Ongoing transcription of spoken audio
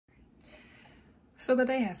So the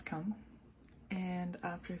day has come, and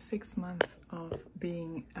after 6 months of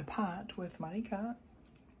being apart with Marika,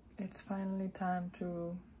 it's finally time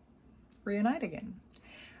to reunite again.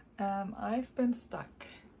 I've been stuck,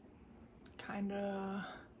 kinda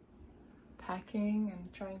packing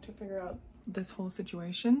and trying to figure out this whole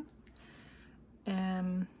situation.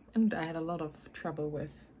 And I had a lot of trouble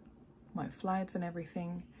with my flights and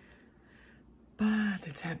everything, but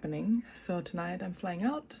it's happening. So tonight I'm flying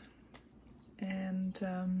out, and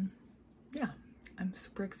yeah, I'm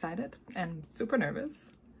super excited and super nervous,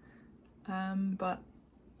 but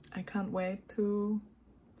I can't wait to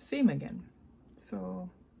see him again. So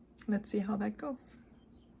let's see how that goes.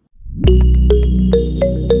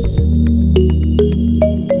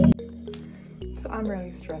 So I'm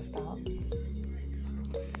really stressed out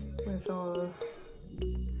with all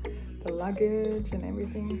the luggage and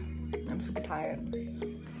everything. I'm super tired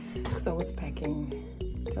because I was packing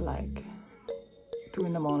till like 2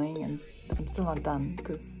 in the morning and I'm still not done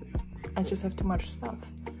because I just have too much stuff.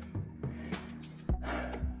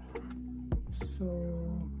 So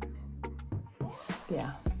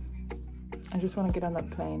yeah, I just want to get on that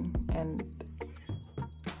plane and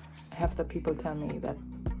have the people tell me that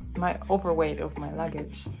my overweight of my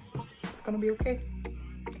luggage, it's gonna be okay.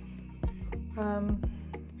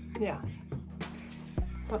 Yeah,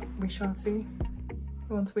 but we shall see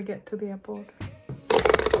once we get to the airport.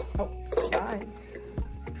 Oh, hi.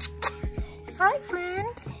 Hi,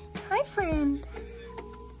 friend. Hi, friend.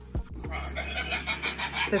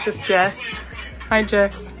 This is Jess. Hi,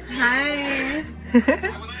 Jess. Hi.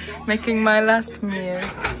 Making my last meal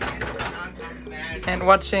and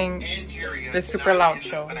watching the Super Loud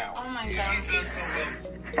show. Oh my god.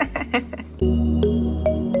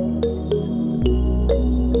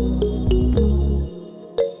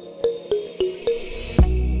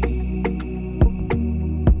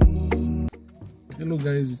 Hello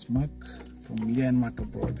guys, it's Mark from Leah and Mark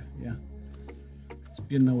Abroad. Yeah, it's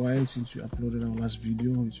been a while since we uploaded our last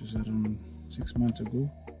video, which was around 6 months ago.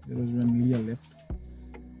 That was when Leah left.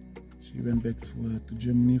 She went back to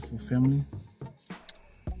Germany for family,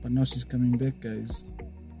 but now she's coming back, guys,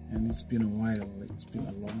 and it's been a while. Like, it's been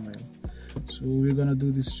a long while. So we're gonna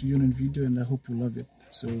do this reunion video, and I hope you love it.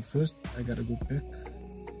 So first I gotta go pack,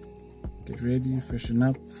 get ready, freshen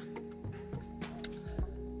up,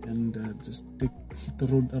 and just hit the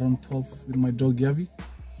road around 12 with my dog Yavi.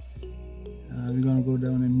 We're gonna go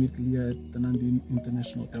down and meet Leah at Tanandi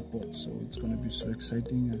International Airport, so it's gonna be so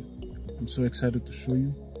exciting. I'm so excited to show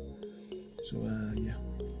you. So yeah,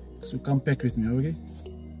 so come pack with me, okay?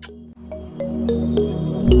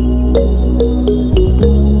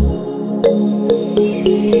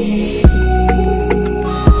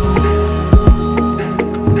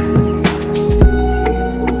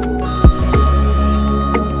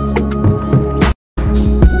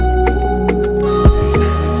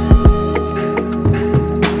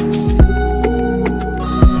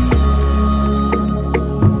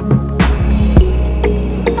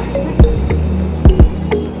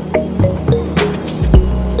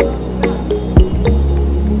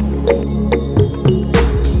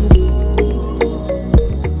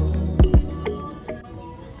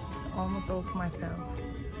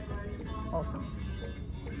 Awesome.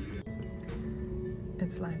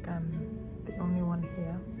 It's like I'm the only one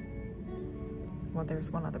here. Well, there's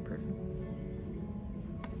one other person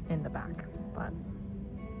in the back, but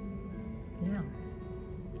yeah,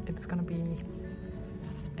 it's gonna be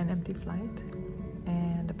an empty flight,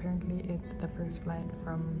 and apparently it's the first flight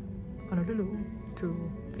from Honolulu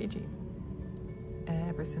to Fiji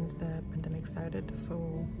ever since the pandemic started.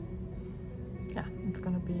 So yeah, it's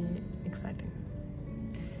gonna be exciting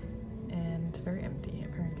and very empty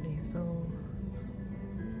apparently. So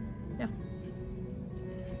yeah,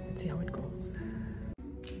 let's see how it goes.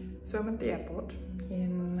 So I'm at the airport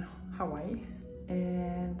in Hawaii,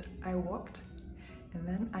 and I walked, and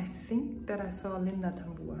then I think that I saw Linda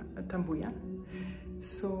Tambuya.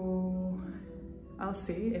 So I'll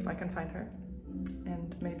see if I can find her,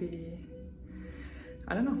 and maybe,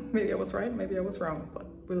 I don't know, maybe I was right, maybe I was wrong, but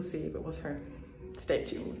we'll see if it was her. Stay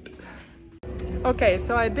tuned. Okay,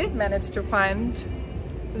 so I did manage to find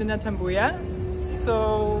Linda Tambuya.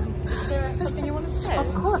 So, is there something you want to say?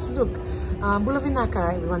 Of course, look, Bula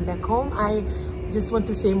Vinaka, everyone back home. I just want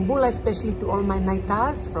to say Bula, especially to all my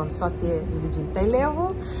Naitas from Sote Religion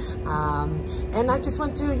Tailevo. And I just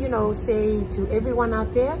want to, you know, say to everyone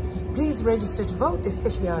out there, please register to vote,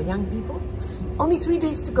 especially our young people. Only 3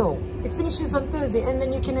 days to go. It finishes on Thursday, and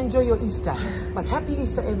then you can enjoy your Easter. But happy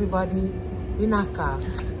Easter, everybody. Vinaka.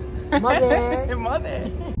 Mother. Mother.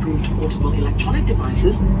 Approved portable electronic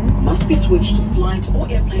devices must be switched to flight or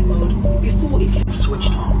airplane mode before it gets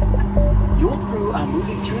switched on. Your crew are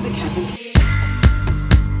moving through the cabin.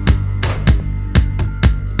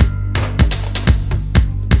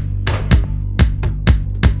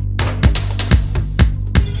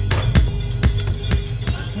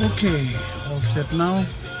 Okay, all set now,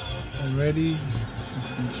 all ready.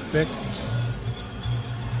 Inspect.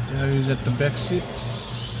 There is at the back seat.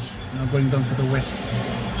 Now going down to the west.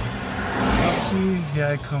 Oopsie, here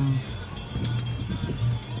I come.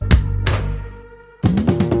 I'm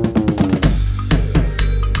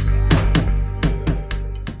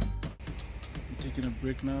taking a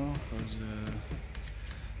break now because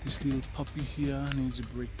this little puppy here needs a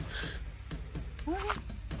break.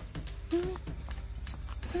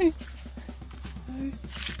 Hey. Hey.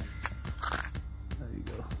 There you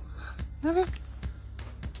go.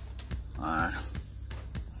 Alright.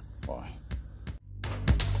 Bye.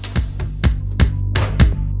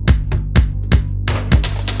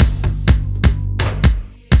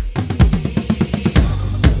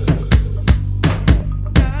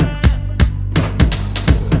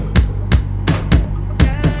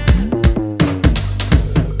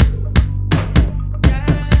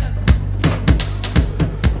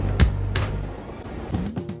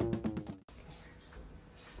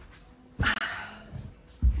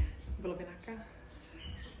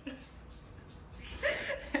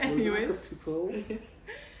 Anyways, people.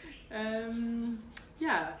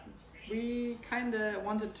 yeah, we kind of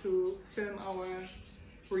wanted to film our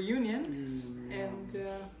reunion, and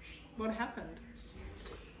what happened?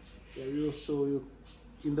 Yeah, we were so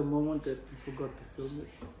in the moment that we forgot to film it.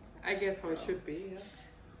 I guess how it should be, yeah.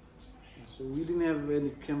 So we didn't have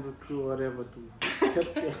any camera crew or whatever to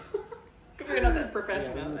capture. Because we're not that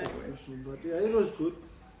professional, Yeah, not anyway. professional, but yeah, it was good.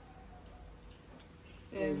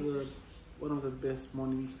 It And was one of the best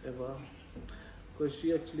mornings ever. Because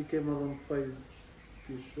she actually came around 5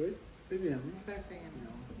 fish, right? 5 a.m. 5 a.m.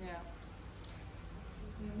 Yeah.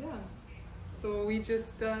 Yeah. So we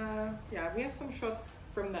just, yeah, we have some shots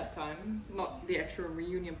from that time. Not the actual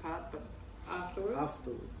reunion part, but afterwards.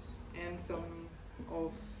 Afterwards. And some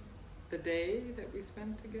of the day that we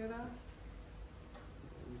spent together.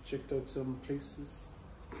 We checked out some places.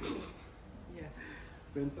 Yes.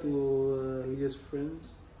 Went So- to Leah's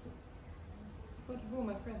friends. Who,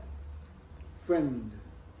 my friend? Friend.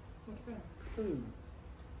 What friend? Katarina.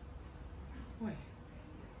 Wait.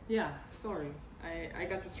 Yeah, sorry. I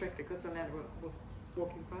got distracted because Annette was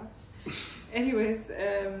walking past. Anyways,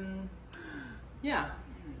 yeah.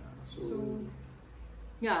 So,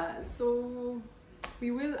 yeah, so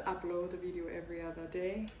we will upload a video every other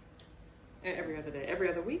day. Every other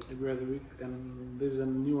week. Every other week, and there's a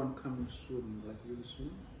new one coming soon, like really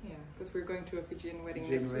soon. Yeah, because we're going to a Fijian wedding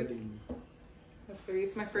Fijian next wedding. week. That's very,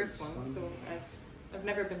 it's my first one, Fun. so I've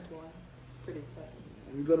never been to one. It's pretty exciting.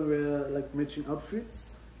 And we're gonna wear like matching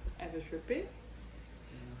outfits. As it should be.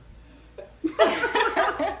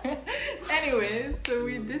 Anyways, so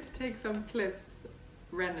we did take some clips,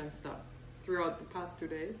 random stuff, throughout the past 2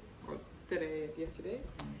 days, or today, yesterday.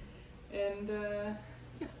 And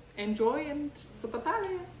yeah, enjoy and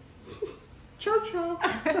sapatale. Ciao, ciao.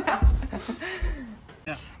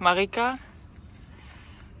 Marika,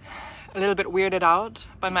 a little bit weirded out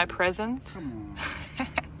by my presence. Come on.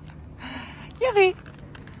 Yavi!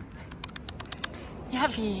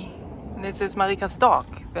 Yavi! This is Marika's dog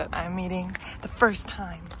that I'm meeting the first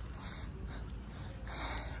time.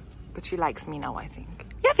 But she likes me now, I think.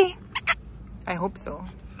 Yavi! I hope so.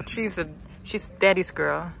 But she's daddy's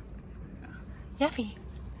girl. Yavi!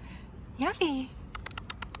 Yavi!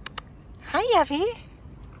 Hi, Yavi!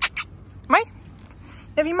 Mai!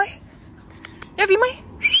 Yavi, Mai! Yavi, Mai!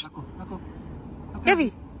 Lako.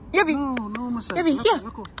 Yavi! Yavi! No, massage. Yavi, yeah.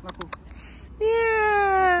 Lako.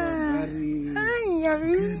 Yeah! Gari. Hi,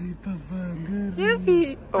 Yavi! Gari, papa, gari.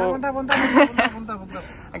 Yavi! Oh, Bentar.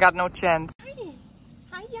 I got no chance. Hi,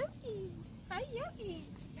 Yavi. Hi, Yavi.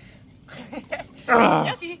 Ah.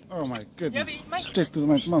 Yavi. Oh my goodness. Yavi, Mike. Straight to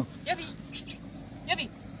my mouth. Yavi. Yavi.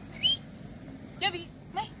 Yavi.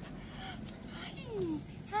 Mike. Hi.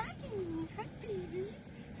 Hi. Hi, baby.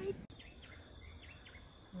 Hi.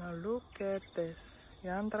 Now look at this.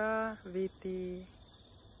 Yandra, Viti.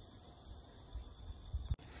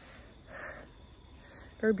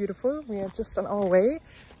 Very beautiful. We are just on our way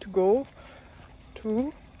to go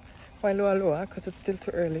to Wailoaloa because it's still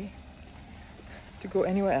too early to go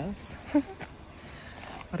anywhere else.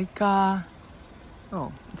 Marika.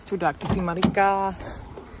 Oh, it's too dark to see Marika.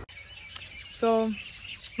 So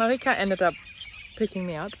Marika ended up picking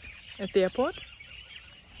me up at the airport.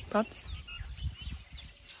 Pops.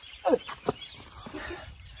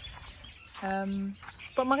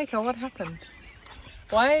 But Marika, what happened?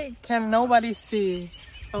 Why can nobody see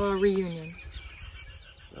our reunion?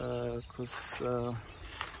 Because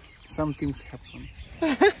some things happen.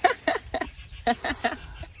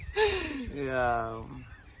 Yeah.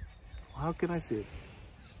 How can I say it?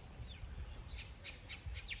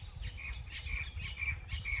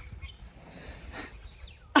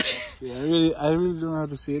 Yeah, I really don't know how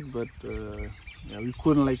to say it, but yeah, we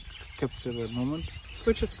couldn't like capture that moment.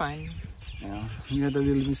 Which is fine. Yeah, we had a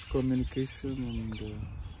little miscommunication, and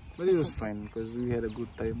but it was fine because we had a good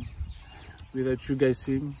time without you guys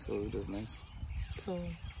seeing, so it was nice. So,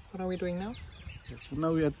 what are we doing now? Yeah, so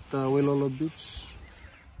now we're at Welolo Beach.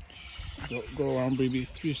 Go on, baby,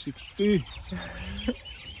 360.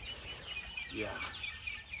 Yeah,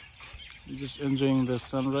 we're just enjoying the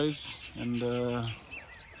sunrise and a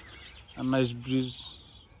nice breeze.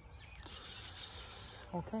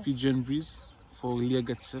 Okay. Fijian breeze for Lia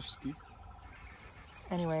Gatsevsky.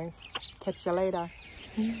 Anyways, catch you later.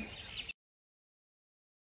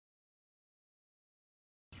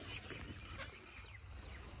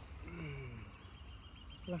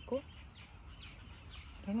 Lako?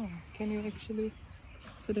 I don't know. Can you actually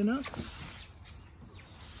sit in up?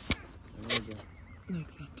 Like that.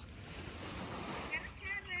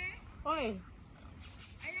 Oi!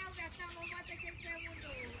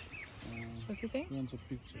 What's he saying? He wants a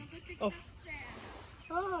picture. Oh.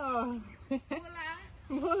 Oh.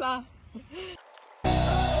 Bula.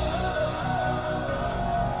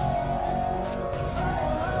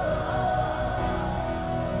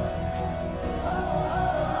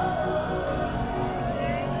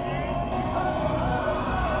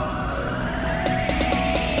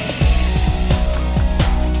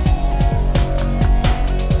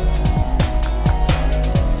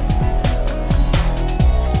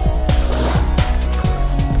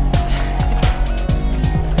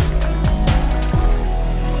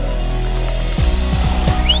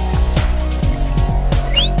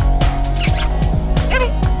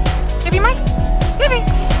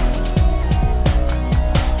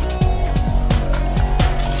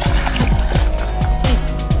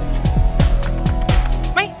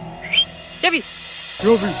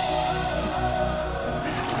 Robbie!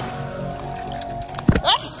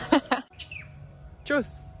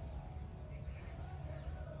 Truth.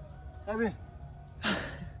 Abby!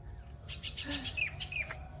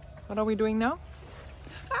 What are we doing now?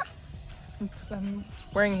 Oops, I'm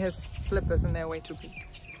wearing his slippers and they're way too big.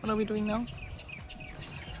 What are we doing now?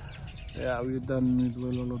 Yeah, we're done with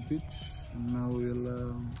Welolo Beach, and now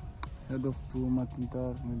we'll head off to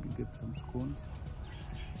Matintar, maybe get some scones.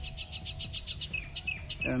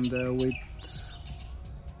 And wait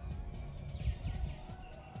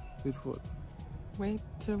for it. Wait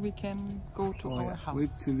till we can go to our house. Wait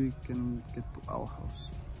till we can get to our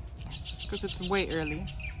house. Because it's way early.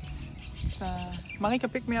 Marika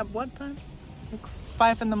picked me up what time? Like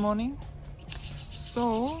 5 in the morning.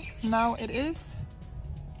 So now it is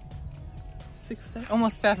 6,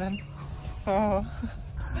 almost 7. So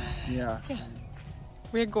Yeah.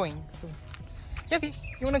 we're going soon. Yavi,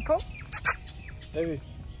 you wanna go? Abby.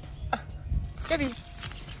 Yavi,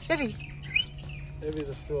 Yavi. Abby's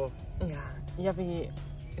a show off. Yeah, Yavi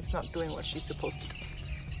is not doing what she's supposed to do.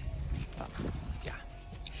 But yeah,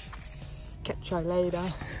 catch you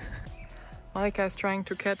later. Marika is trying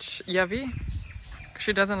to catch Yavi.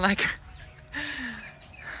 She doesn't like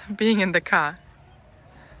being in the car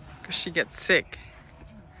because she gets sick.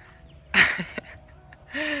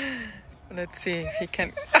 Let's see if he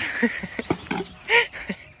can.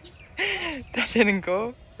 That didn't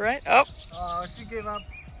go right. Oh, She gave up.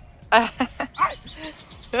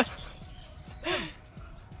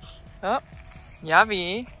 Oh,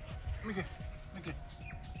 Yavi. Okay.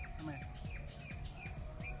 Come here.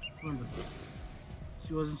 Remember,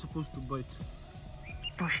 she wasn't supposed to bite.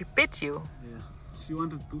 Oh, she bit you. Yeah, she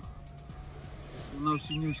wanted to. So now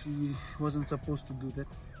she knew she wasn't supposed to do that.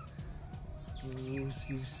 So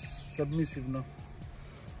she's submissive now.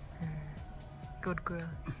 Good girl.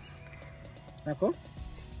 Nako?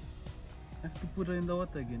 I have to put her in the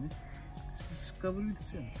water again. She's covered with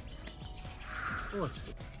sand. What?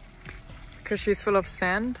 Because she's full of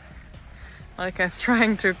sand. Marika is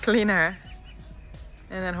trying to clean her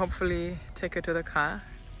and then hopefully take her to the car.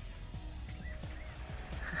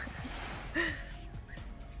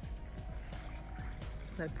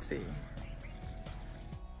 Let's see.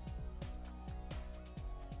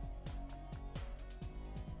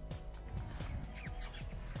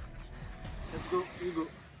 Let's go, you go.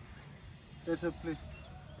 Let her play.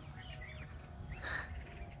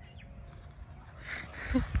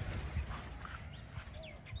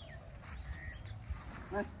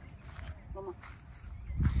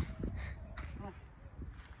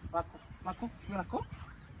 Lako, lako,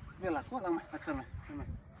 lako, lang maksama.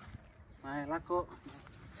 Mai lako.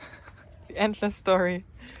 The endless story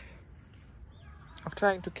of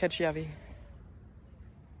trying to catch Yavi.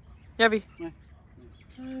 Yavi.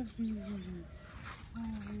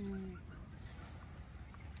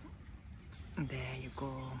 There you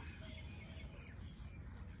go.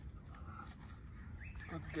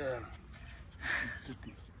 Good girl.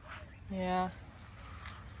 Yeah.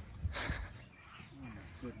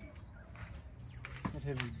 What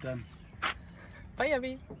have you done? Bye,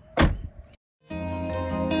 Yavi.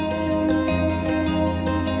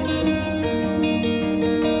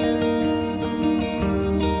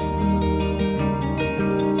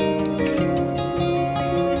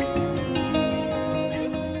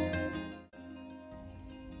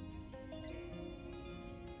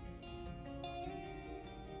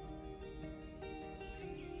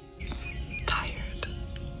 Tired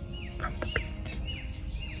from the beach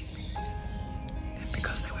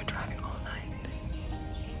because they were driving all night.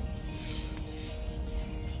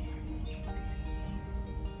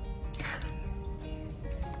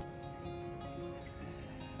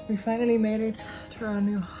 We finally made it to our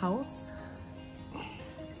new house.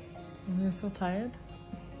 We were so tired.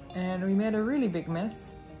 And we made a really big mess.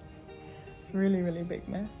 Really, really big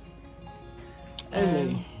mess.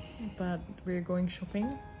 But we're going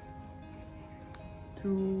shopping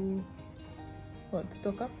to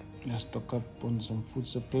stock up? Yeah, stock up on some food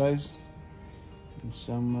supplies and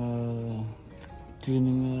some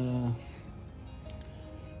cleaning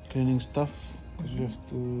stuff because we have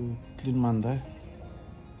to clean Monday.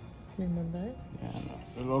 Clean Monday? Yeah,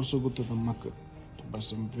 and we'll also go to the market to buy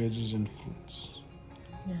some veggies and fruits.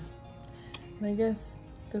 Yeah. And I guess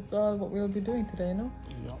that's all what we'll be doing today, no?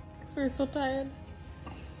 Yeah. Because we're so tired.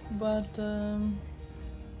 But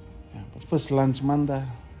yeah, but first lunch Monday.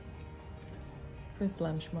 First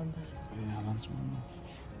lunch Monday. Yeah, lunch Monday.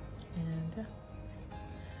 And yeah.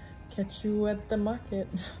 Catch you at the market.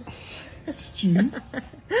 See you.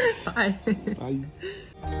 Bye. Bye.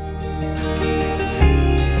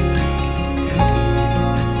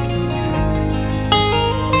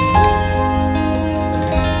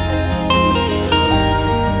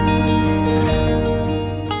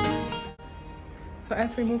 So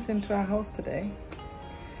as we moved into our house today,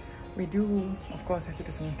 we do, of course, have to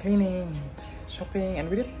do some cleaning and shopping, and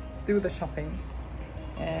we did do the shopping.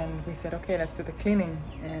 And we said, okay, let's do the cleaning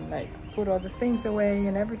and like put all the things away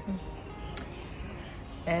and everything.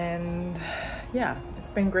 And yeah, it's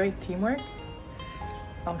been great teamwork.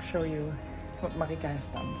 I'll show you what Marika has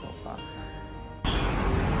done so far.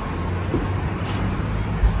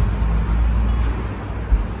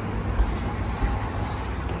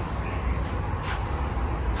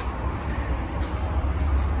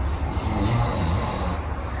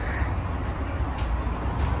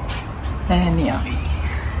 And Yavi.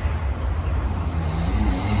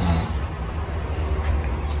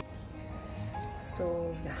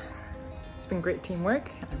 So yeah, it's been great teamwork.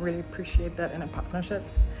 I really appreciate that in a partnership.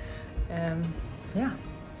 Yeah,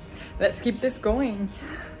 let's keep this going.